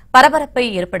சம்பவம் பரபரப்பை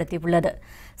ஏற்படுத்தியுள்ளது.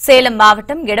 சேலம்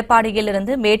மாவட்டம் எடப்பாடியில்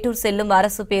இருந்து மேட்டூர் செல்லும்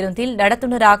அரசு பேருந்தில்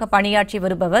நடத்துனராக பணியாற்றி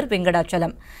வருபவர்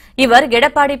வெங்கடாச்சலம். இவர்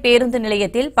எடப்பாடி பேருந்து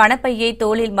நிலையத்தில் பணப்பையை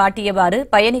தோளில் மாட்டியவாறு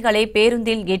பயணிகளை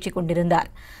பேருந்தில் ஏற்றிக்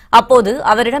கொண்டிருந்தார். அப்போது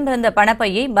அவரிடமிருந்த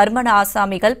பணப்பையை மர்ம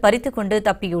ஆசாமிகள் பறித்துக் கொண்டு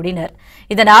தப்பியோடினர்.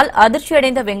 இதனால்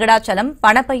அதிர்ச்சியடைந்த வெங்கடாச்சலம்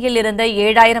பணப்பையில் இருந்த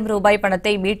 7000 ரூபாய்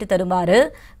பணத்தை மீட்டு தருமாறு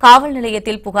காவல்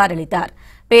நிலையத்தில் புகார் அளித்தார்.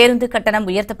 பேருந்து கட்டணம்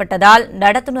உயர்த்தப்பட்டதால்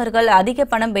நடத்துனர்கள் அதிக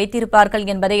பணம் வைத்திருப்பார்கள்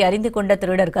என்பதை அறிந்து கொண்ட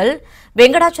திருடர்கள்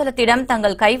வெங்கடாச்சலத்திடம்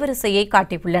தங்கள் கைவரிசையை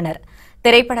காட்டியுள்ளனர்.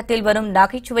 திரைப்படத்தில் வரும்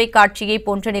நகைச்சுவை காட்சியை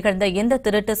போன்று நிகழ்ந்த இந்த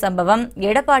திருட்டு சம்பவம்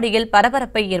எடப்பாடியில்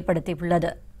பரபரப்பை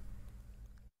ஏற்படுத்தியுள்ளது.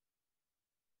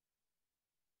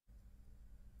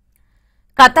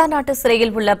 கத்தார் நாட்டு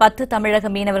சிறையில் உள்ள 10 தமிழக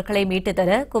மீனவர்களை மீட்டுத்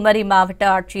தர குமரி மாவட்ட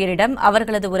ஆட்சியரிடம்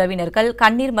அவர்களது உறவினர்கள்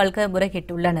கண்ணீர் மல்க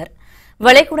முறையிட்டுள்ளனர்.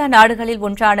 வளைகுடா நாடுகளில்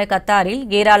ஒன்றான கத்தாரில்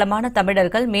ஏராளமான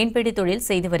தமிழர்கள் மீன்பிடி தொழில்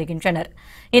செய்து வருகின்றனர்.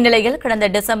 இந்நிலையில் கடந்த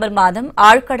டிசம்பர் மாதம்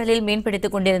ஆழ்கடலில்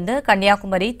மீன்பிடித்துக் கொண்டிருந்த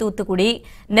கன்னியாகுமரி, தூத்துக்குடி,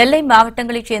 நெல்லை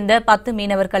மாவட்டங்களைச் சேர்ந்த 10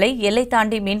 மீனவர்களை எல்லை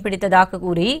தாண்டி மீன்பிடித்ததாக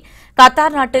கூறி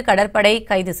கத்தார் நாட்டு கடற்படை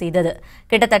கைது செய்தது.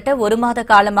 கிட்டத்தட்ட 1 மாத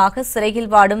காலமாக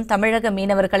சிறையில் வாடும் தமிழக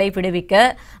மீனவர்களை விடுவிக்க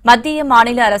மத்திய,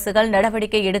 மாநில அரசுகள்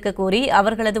நடவடிக்கை எடுக்க கோரி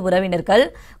அவர்களது உறவினர்கள்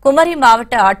குமரி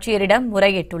மாவட்ட ஆட்சியரிடம்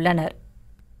முறையிட்டுள்ளனர்.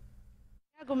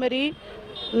 கன்னியாகுமரி,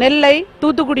 நெல்லை,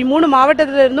 தூத்துக்குடி 3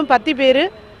 மாவட்டத்தில இருந்தும் 10 பேர்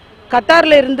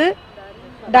கத்தார்ல இருந்து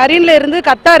டரீன்ல இருந்து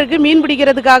கத்தாருக்கு மீன்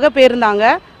பிடிக்கிறதுக்காக போயிருந்தாங்க.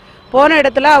 போன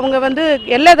இடத்துல அவங்க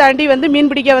எல்லை தாண்டி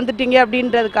மீன் பிடிக்க வந்துட்டீங்க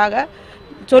அப்படின்றதுக்காக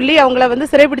சொல்லி அவங்கள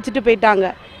சிறைபிடிச்சிட்டு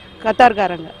போயிட்டாங்க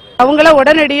கத்தார்காரங்க. அவங்கள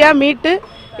உடனடியாக மீட்டு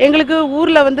எங்களுக்கு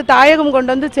ஊரில் தாயகம்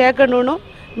கொண்டு வந்து சேர்க்கணும்னு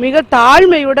மிக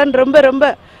தாழ்மையுடன்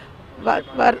ரொம்ப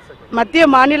மத்திய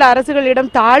மாநில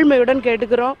அரசுகளிடம் தாழ்மையுடன்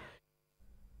கேட்டுக்கிறோம்.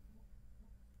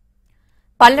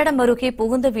 பல்லடம் அருகே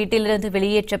புகுந்த வீட்டிலிருந்து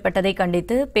வெளியேற்றப்பட்டதை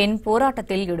கண்டித்து பெண்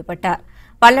போராட்டத்தில் ஈடுபட்டார்.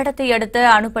 பல்லடத்தை அடுத்த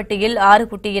அணுப்பட்டியில்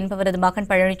ஆறுகுட்டி என்பவரது மகன்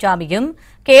பழனிசாமியும்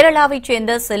கேரளாவைச்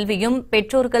சேர்ந்த செல்வியும்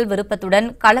பெற்றோர்கள் விருப்பத்துடன்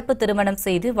கலப்பு திருமணம்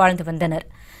செய்து வாழ்ந்து வந்தனர்.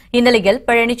 இந்நிலையில்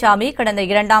பழனிசாமி கடந்த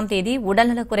 2ஆம் தேதி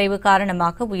உடல்நலக்குறைவு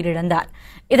காரணமாக உயிரிழந்தார்.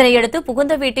 இதனையடுத்து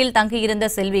புகுந்த வீட்டில் தங்கியிருந்த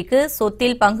செல்விக்கு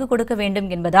சொத்தில் பங்கு கொடுக்க வேண்டும்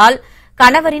என்பதால்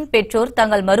கணவரின் பெற்றோர்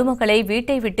தங்கள் மருமகளை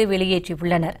வீட்டை விட்டு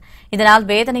வெளியேற்றியுள்ளனர். இதனால்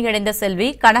வேதனையடைந்த செல்வி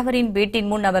கணவரின்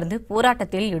வீட்டின் முன் அமர்ந்து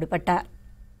போராட்டத்தில் ஈடுபட்டார்.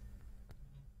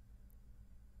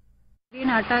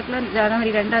 அட்டாக்ல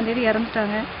ஜனவரி 2ஆம் தேதி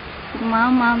இறந்துட்டாங்க.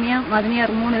 மாமியார்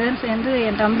மதனியார் 3 பேரும் சேர்ந்து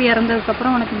என் தம்பி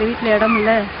இறந்ததுக்கப்புறம் உனக்கு இந்த வீட்டில் இடம்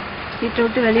இல்லை, வீட்டை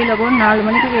விட்டு வெளியில் போக 4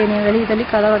 மணிக்கு என்னை வெளியே தள்ளி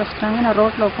கதவை அடைச்சிட்டாங்க. நான்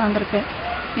ரோட்டில் உட்காந்துருக்கேன்.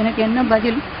 எனக்கு என்ன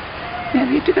பதில்?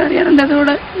 என் வீட்டுக்காரர்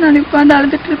இறந்ததோட நான் உட்காந்து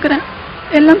அழுதுட்டு இருக்கிறேன்.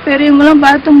 எல்லாம் பெரியவங்களும்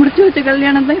பார்த்து முடிச்சு வச்ச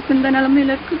கல்யாணம் தான் இந்த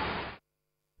நிலைமையில இருக்கு.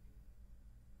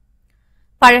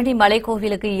 பழனி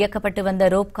மலைக்கோவிலுக்கு இயக்கப்பட்டு வந்த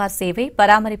ரோப்கார் சேவை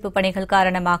பராமரிப்பு பணிகள்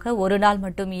காரணமாக 1 நாள்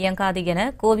மட்டும் இயங்காது என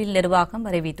கோவில் நிர்வாகம்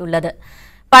அறிவித்துள்ளது.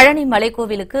 பழனி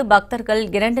மலைக்கோவிலுக்கு பக்தர்கள்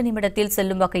 2 நிமிடத்தில்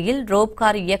செல்லும் வகையில்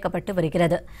ரோப்கார் இயக்கப்பட்டு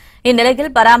வருகிறது.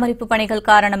 இந்நிலையில் பராமரிப்பு பணிகள்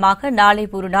காரணமாக நாளை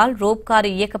ஒரு நாள்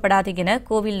ரோப்கார் இயக்கப்படாது என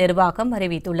கோவில் நிர்வாகம்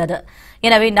அறிவித்துள்ளது.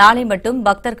 எனவே நாளை மட்டும்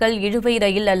பக்தர்கள் இழுவை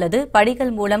ரயில் அல்லது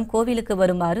படிகள் மூலம் கோவிலுக்கு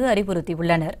வருமாறு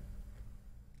அறிவுறுத்தியுள்ளனர்.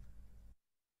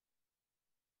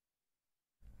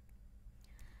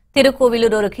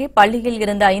 திருக்கோவிலூர் அருகே பள்ளியில்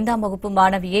இருந்த 5ஆம் வகுப்பு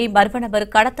மாணவியை மர்ம நபர்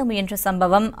கடத்த முயன்ற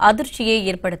சம்பவம் அதிர்ச்சியை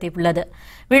ஏற்படுத்தியுள்ளது.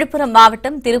 விழுப்புரம்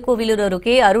மாவட்டம் திருக்கோவிலூர்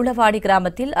அருகே அருளவாடி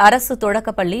கிராமத்தில் அரசு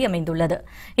தொடக்கப்பள்ளி அமைந்துள்ளது.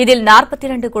 இதில்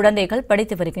 42 குழந்தைகள்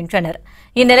படித்து வருகின்றனர்.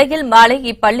 இந்நிலையில் மாலை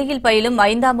இப்பள்ளியில் பயிலும்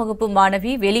 5ஆம் வகுப்பு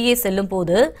மாணவி வெளியே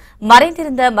செல்லும்போது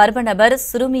மறைந்திருந்த மர்ம நபர்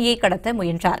சிறுமியை கடத்த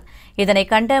முயன்றார். இதனை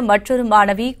கண்ட மற்றொரு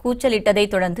மாணவி கூச்சலிட்டதை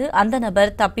தொடர்ந்து அந்த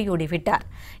நபர் தப்பியோடிவிட்டார்.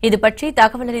 இதுபற்றி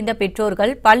தகவலறிந்த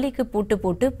பெற்றோர்கள் பள்ளிக்கு பூட்டு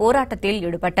போட்டு போராட்டத்தில்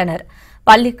ஈடுபட்டனர்.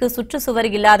 பள்ளிக்கு சுற்றுச்சுவர்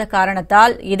இல்லாத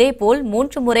காரணத்தால் இதேபோல்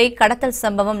 3 முறை கடத்தல்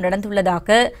சம்பவம்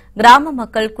நடந்துள்ளதாக கிராம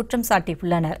மக்கள் குற்றம்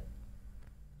சாட்டியுள்ளனர்.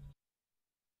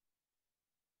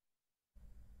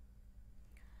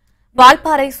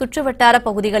 வால்பாறை சுற்றுவட்டார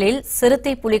பகுதிகளில்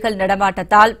சிறுத்தை புலிகள்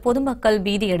நடமாட்டத்தால் பொதுமக்கள்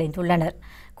பீதியடைந்துள்ளனர்.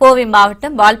 கோவை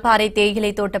மாவட்டம் வால்பாறை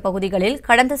தேயிலை தோட்ட பகுதிகளில்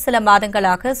கடந்த சில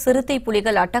மாதங்களாக சிறுத்தை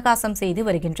புலிகள் அட்டகாசம் செய்து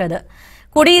வருகின்றது.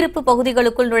 குடியிருப்பு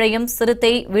பகுதிகளுக்குள் நுழையும்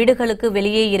சிறுத்தை வீடுகளுக்கு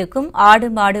வெளியே இருக்கும் ஆடு,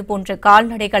 மாடு போன்ற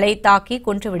கால்நடைகளை தாக்கி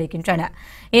கொன்றுவிடுகின்றன.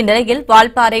 இந்நிலையில்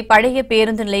வால்பாறை பழைய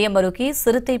பேருந்து நிலையம் அருகே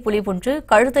சிறுத்தை புலி ஒன்று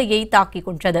கழுதையை தாக்கிக்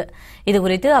கொன்றது.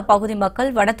 இதுகுறித்து அப்பகுதி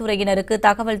மக்கள் வனத்துறையினருக்கு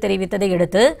தகவல் தெரிவித்ததை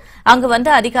அடுத்து அங்கு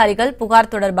வந்த அதிகாரிகள்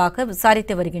புகார் தொடர்பாக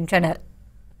விசாரித்து வருகின்றனர்.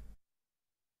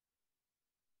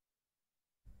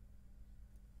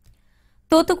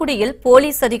 தூத்துக்குடியில்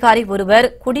போலீஸ் அதிகாரி ஒருவர்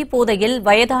குடிபோதையில்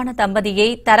வயதான தம்பதியை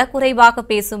தரக்குறைவாக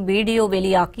பேசும் வீடியோ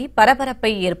வெளியாகி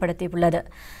பரபரப்பை ஏற்படுத்தியுள்ளது.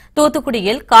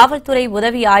 தூத்துக்குடியில் காவல்துறை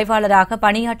உதவி ஆய்வாளராக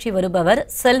பணியாற்றி வருபவர்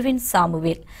செல்வின்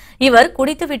சாமுவேல். இவர்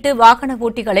குடித்துவிட்டு வாகன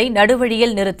ஓட்டிகளை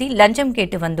நடுவழியில் நிறுத்தி லஞ்சம்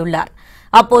கேட்டு வந்துள்ளார்.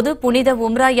 அப்போது புனித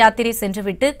உம்ரா யாத்திரை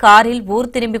சென்றுவிட்டு காரில்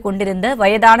ஊர் திரும்பிக் கொண்டிருந்த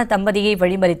வயதான தம்பதியை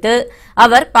வழிமறித்து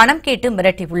அவர் பணம் கேட்டு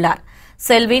மிரட்டியுள்ளார்.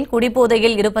 செல்வின்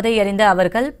குடிபோதையில் இருப்பதை அறிந்த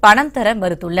அவர்கள் பணம் தர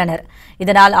மறுத்துள்ளனர்.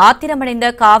 இதனால் ஆத்திரமடைந்த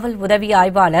காவல் உதவி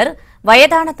ஆய்வாளர்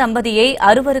வயதான தம்பதியை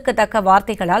அருவருக்கத்தக்க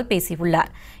வார்த்தைகளால் பேசியுள்ளார்.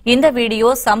 இந்த வீடியோ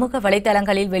சமூக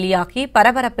வலைதளங்களில் வெளியாகி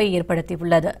பரபரப்பை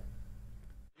ஏற்படுத்தியுள்ளது.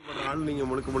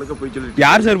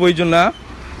 யார் சார் போய் சொன்னா?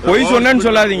 போய் சொன்னேன்னு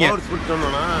சொல்லாதீங்க.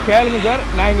 கேளுங்க சார்,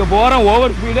 நான் இங்க போறேன்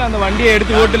ஓவர் ஸ்பீடு, அந்த வண்டியை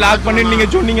எடுத்து ஓட்டு லாக் பண்ணி நீங்க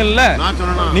சொன்னீங்கல்ல,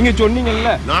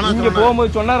 நீங்க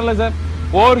போகும்போது சொன்னார்ல சார்,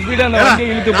 ஓவர் ஸ்பீடு அந்த வண்டியை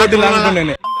இழுத்து போட்டு லாக்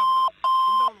பண்ணேன்னு.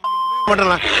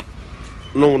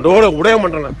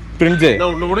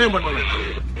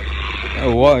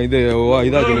 ஓ இது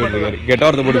இதா சொல்லிட்டு இருக்காரு, கெட்ட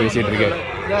வார்த்தை போட்டு பேசிட்டு இருக்காரு,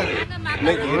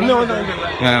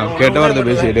 கெட்ட வார்த்தை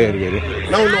பேசிட்டே இருக்காரு.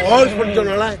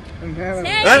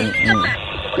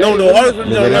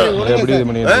 எப்படி இது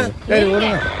பண்ணி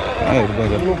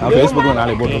பேஸ்புக்ல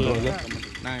நாளை போட்டு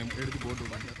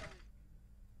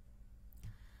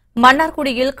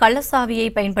மன்னார்குடியில் கள்ளசாவியை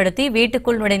பயன்படுத்தி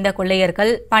வீட்டுக்குள் நுழைந்த கொள்ளையர்கள்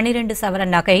 12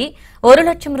 சவரன் நகை, 1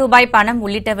 லட்சம் ரூபாய் பணம்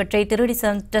உள்ளிட்டவற்றை திருடி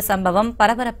சென்ற சம்பவம்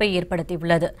பரபரப்பை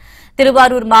ஏற்படுத்தியுள்ளது.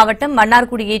 திருவாரூர் மாவட்டம்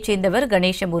மன்னார்குடியைச் சேர்ந்தவர்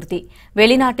கணேசமூர்த்தி.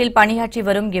 வெளிநாட்டில் பணியாற்றி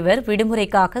வரும் இவர்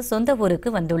விடுமுறைக்காக சொந்த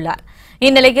ஊருக்கு வந்துள்ளார்.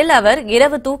 இந்நிலையில் அவர்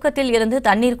இரவு தூக்கத்தில் இருந்து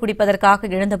தண்ணீர் குடிப்பதற்காக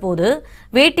எழுந்தபோது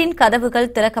வீட்டின்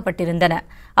கதவுகள் திறக்கப்பட்டிருந்தன.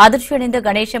 அதிர்ச்சியடைந்த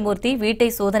கணேசமூர்த்தி வீட்டை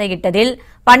சோதனையிட்டதில்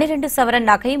 12 சவரன்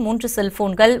நகை, 3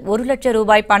 செல்போன்கள், 1 லட்சம்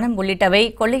ரூபாய் பணம் உள்ளிட்டவை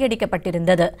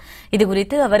கொள்ளையடிக்கப்பட்டிருந்தது.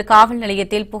 இதுகுறித்து அவர் காவல்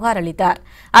நிலையத்தில் புகார் அளித்தார்.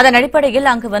 அதன் அடிப்படையில்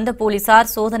அங்கு வந்த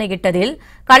போலீசார் சோதனையிட்டதில்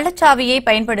கள்ளச்சாவியை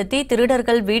பயன்படுத்தி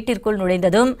திருடர்கள் வீட்டிற்குள்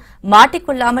நுழைந்ததும்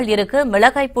மாட்டிக்கொள்ளாமல் இருக்க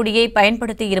மிளகாய் பொடியை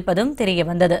பயன்படுத்தி இருப்பதும்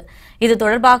தெரியவந்தது. இது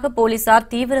தொடர்பாக போலீசார்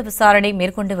தீவிர விசாரணை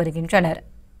மேற்கொண்டு வருகின்றனர்.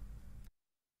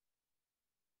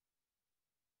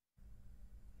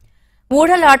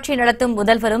 ஊழல் ஆட்சி நடத்தும்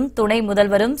முதல்வரும் துணை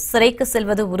முதல்வரும் சிறைக்கு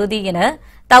செல்வது உறுதி என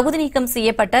தகுதி நீக்கம்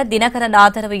செய்யப்பட்ட தினகரன்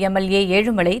ஆதரவு எம்எல்ஏ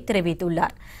ஏழுமலை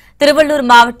தெரிவித்துள்ளார். திருவள்ளூர்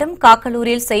மாவட்டம்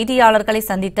காக்கலூரில் செய்தியாளர்களை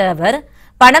சந்தித்த அவர்,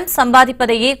 பணம்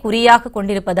சம்பாதிப்பதையே குறியாக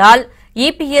கொண்டிருப்பதால்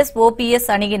இபிஎஸ், ஓபிஎஸ்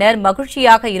அணியினர்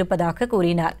மகிழ்ச்சியாக இருப்பதாக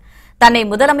கூறினார். தன்னை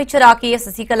முதலமைச்சராக்கிய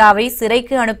சசிகலாவை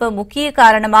சிறைக்கு அனுப்ப முக்கிய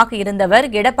காரணமாக இருந்தவர்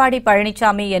எடப்பாடி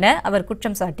பழனிசாமி என அவர்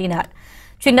குற்றம் சாட்டினார்.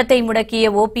 சின்னத்தை முடக்கிய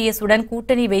ஓபிஎஸ் உடன்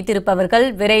கூட்டணி வைத்திருப்பவர்கள்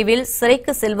விரைவில்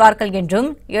சிறைக்கு செல்வார்கள் என்றும்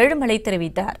ஏழுமலை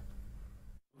தெரிவித்தார்.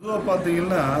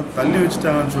 பாத்தீங்கன்னா தள்ளி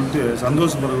வச்சுட்டாங்கன்னு சொல்லிட்டு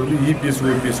சந்தோஷப்படுறது இபிஎஸ்,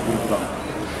 ஓபிஎஸ் கொடுத்தான்.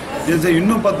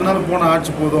 இன்னும் 10 நாள் போன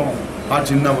ஆட்சி போதும்,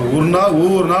 ஆட்சி இன்னும்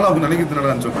ஒவ்வொரு நாளும் அவங்க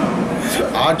நினைக்கிறதுனான்னு சொல்றாங்க.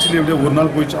 ஆட்சியில் எப்படியா ஒரு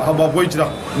நாள் போயிடுச்சு, போயிடுச்சுடா,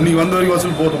 இன்னைக்கு வந்த வரைக்கும்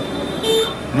வசூல் போதும்,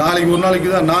 நாளைக்கு ஒரு நாளைக்கு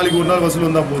தான், நாளைக்கு ஒரு நாள் வசூல்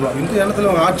வந்தா போதும், இந்த இடத்துல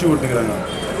அவங்க ஆட்சி ஓட்டுக்கிறாங்க.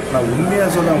 நான் உண்மையா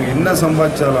சொல்றேன், அவங்க என்ன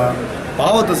சம்பாதிச்சாலும்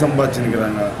பாவத்தை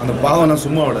சம்பாதிச்சுக்கிறாங்க. அந்த பாவம்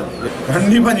சும்மா விடாது.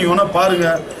 கண்டிப்பா நீங்க வேணா பாருங்க,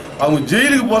 அவங்க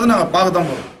ஜெயிலுக்கு போது நாங்க பார்க்கத்தான்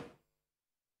போறோம்.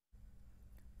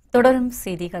 தொடரும்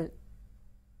செய்திகள்.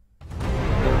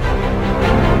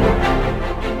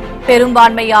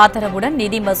 பெரும்பான்மை ஆதரவுடன்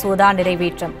நிதி மசோதா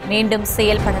நிறைவேற்றம் மீண்டும்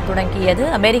செயல்பட தொடங்கியது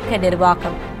அமெரிக்க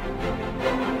நிர்வாகம்.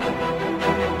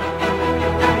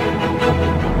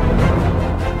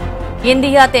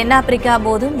 இந்தியா தென்னாப்பிரிக்கா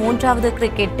மோதும் 3வது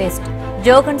கிரிக்கெட் டெஸ்ட்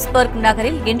ஜோகன்ஸ்பர்க்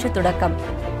நகரில் இன்று தொடக்கம்.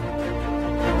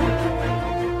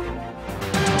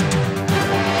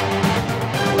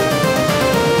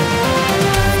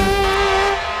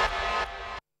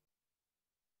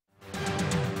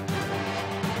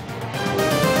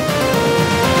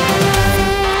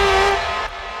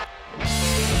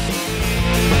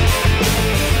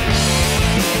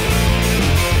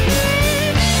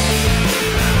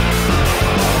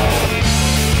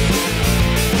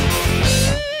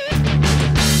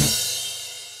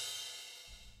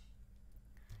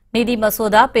 நிதி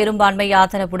மசோதா பெரும்பான்மை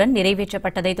ஆதரவுடன்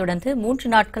நிறைவேற்றப்பட்டதைத் தொடர்ந்து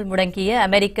 3 நாட்கள் முடங்கிய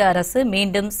அமெரிக்க அரசு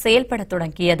மீண்டும் செயல்பட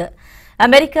தொடங்கியது.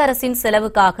 அமெரிக்க அரசின்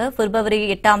செலவுக்காக பிப்ரவரி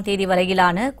 8ஆம் தேதி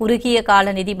வரையிலான குறுகிய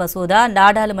கால நிதி மசோதா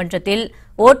நாடாளுமன்றத்தில்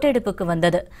ஓட்டெடுப்புக்கு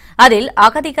வந்தது. அதில்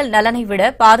அகதிகள் நலனை விட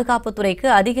பாதுகாப்புத்துறைக்கு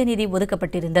அதிக நிதி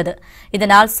ஒதுக்கப்பட்டிருந்தது.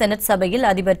 இதனால் செனட் சபையில்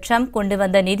அதிபர் டிரம்ப் கொண்டு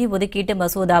வந்த நிதி ஒதுக்கீட்டு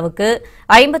மசோதாவுக்கு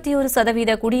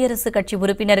 51% குடியரசுக் கட்சி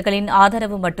உறுப்பினர்களின்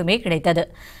ஆதரவு மட்டுமே கிடைத்தது.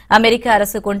 அமெரிக்க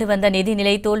அரசு கொண்டு வந்த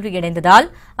நிதிநிலை தோல்வியடைந்ததால்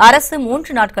அரசு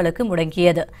 3 நாட்களுக்கு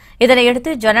முடங்கியது.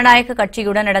 இதனையடுத்து ஜனநாயக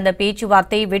கட்சியுடன் நடந்த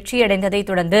பேச்சுவார்த்தை வெற்றியடைந்ததைத்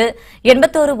தொடர்ந்து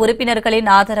 81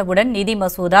 உறுப்பினர்களின் ஆதரவுடன் நிதி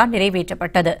மசோதா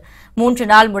நிறைவேற்றப்பட்டது.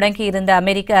 3 நாள் முடங்கியிருந்த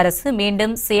அமெரிக்க அரசு மீண்டும்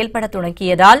செயல்பட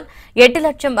தொடங்கியதால் 8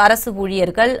 லட்சம் அரசு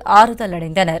ஊழியர்கள் ஆறுதல்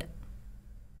அடைந்தனர்.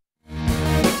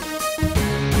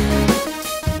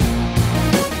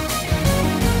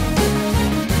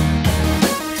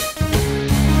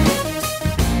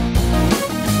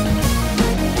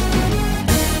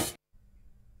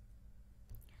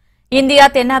 இந்தியா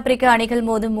தென்னாப்பிரிக்கா அணிகள்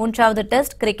மோதும் 3வது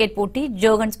டெஸ்ட் கிரிக்கெட் போட்டி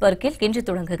ஜோகன்ஸ்பர்க்கில் இன்று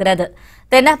தொடங்குகிறது.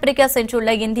 தென்னாப்பிரிக்கா சென்றுள்ள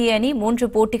இந்திய அணி 3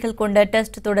 போட்டிகள் கொண்ட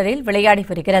டெஸ்ட் தொடரில் விளையாடி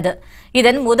வருகிறது.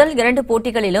 இதன் முதல் 2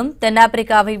 போட்டிகளிலும்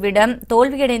தென்னாப்பிரிக்காவை விட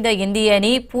தோல்வியடைந்த இந்திய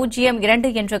அணி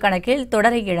 0-2 என்ற கணக்கில்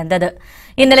தொடரை இழந்தது.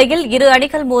 இந்நிலையில் இரு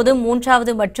அணிகள் மோதும்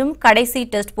 3வது மற்றும் கடைசி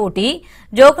டெஸ்ட் போட்டி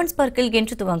ஜோகன்ஸ்பர்க்கில்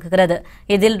இன்று துவங்குகிறது.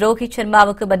 இதில் ரோஹித்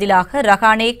சர்மாவுக்கு பதிலாக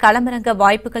ரஹானே களமிறங்க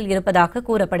வாய்ப்புகள் இருப்பதாக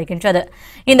கூறப்படுகின்றது.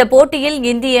 இந்த போட்டியில்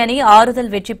இந்திய அணி ஆறுதல்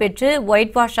வெற்றி பெற்று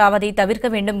ஒயிட் வாஷ் ஆவதை தவிர்க்க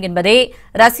வேண்டும் என்பதே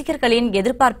ரசிகர்களின்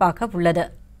எதிர்பார்ப்பாக உள்ளது.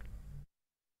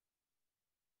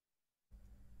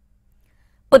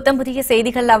 புத்தம் புதிய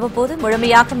செய்திகள் அவ்வப்போது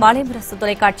முழுமையாக மாலைமுரசு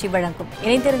தொலைக்காட்சி வழங்கும்.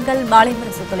 இணைந்திருங்கள்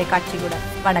மாலைமுரசு தொலைக்காட்சியுடன்.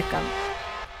 வணக்கம்.